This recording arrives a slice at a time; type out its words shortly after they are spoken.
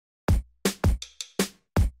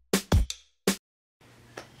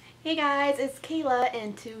Hey guys, it's Kayla,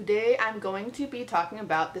 and today I'm going to be talking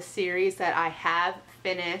about the series that I have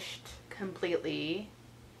finished completely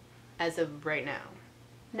as of right now.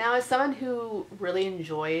 Now, as someone who really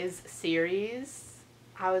enjoys series,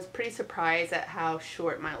 I was pretty surprised at how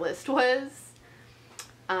short my list was.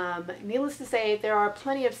 Needless to say, there are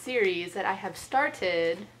plenty of series that I have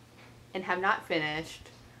started and have not finished,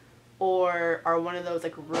 or are one of those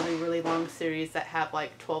like really long series that have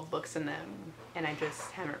like 12 books in them and I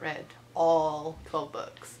just haven't read all 12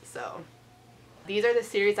 books. So these are the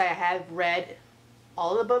series I have read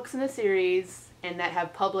all the books in the series and that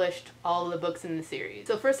have published all the books in the series.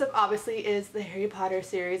 So first up obviously is the Harry Potter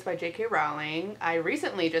series by J.K. Rowling. I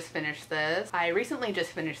recently just finished this. I recently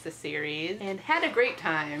just finished the series and had a great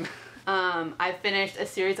time. I finished A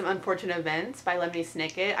Series of Unfortunate Events by Lemony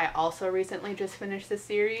Snicket. I also recently just finished the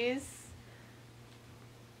series.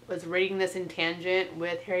 Was reading this in tangent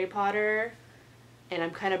with Harry Potter, and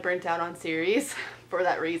I'm kind of burnt out on series for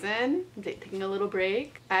that reason. I'm taking a little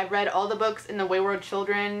break. I've read all the books in the Wayward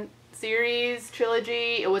Children series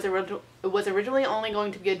trilogy. It was originally only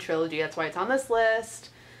going to be a trilogy. That's why it's on this list.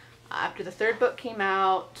 After the third book came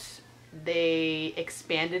out, they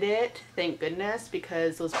expanded it, thank goodness,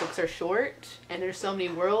 because those books are short and there's so many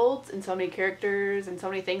worlds and so many characters and so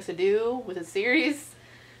many things to do with a series.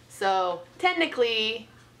 So technically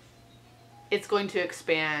it's going to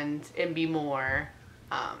expand and be more.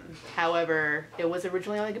 However, it was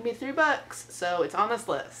originally only going to be 3 books, so it's on this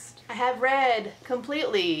list. I have read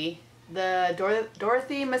completely the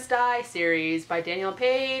Dorothy Must Die series by Daniel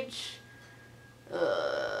Page.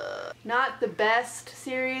 Not the best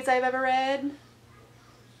series I've ever read.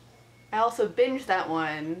 I also binged that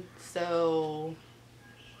one, so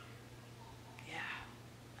yeah.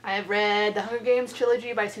 I have read the Hunger Games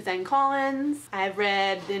trilogy by Suzanne Collins. I have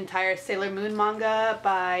read the entire Sailor Moon manga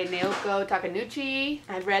by Naoko Takeuchi.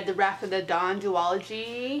 I've read the Wrath of the Dawn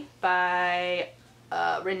duology by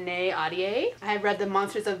Renee Audier. I have read the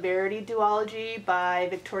Monsters of Verity duology by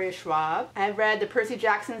Victoria Schwab. I have read the Percy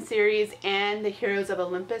Jackson series and the Heroes of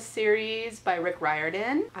Olympus series by Rick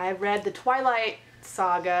Riordan. I have read the Twilight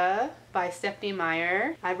Saga by Stephanie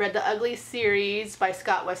Meyer. I've read the Ugly series by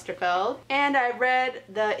Scott Westerfeld. And I've read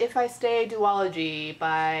the If I Stay duology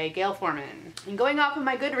by Gail Forman. And going off of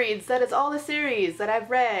my Goodreads, that is all the series that I've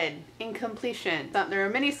read in completion. There are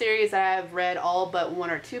many series that I've read all but 1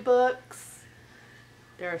 or 2 books.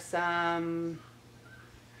 There are some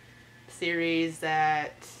series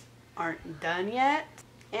that aren't done yet.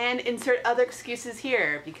 And insert other excuses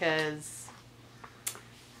here because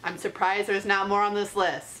I'm surprised there's not more on this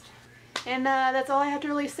list. And that's all I have to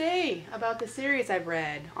really say about the series I've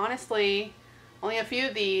read. Honestly, only a few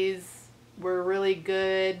of these were really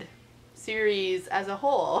good series as a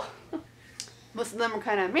whole. Most of them were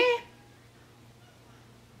kind of meh.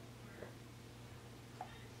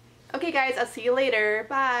 Okay guys, I'll see you later.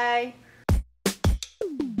 Bye!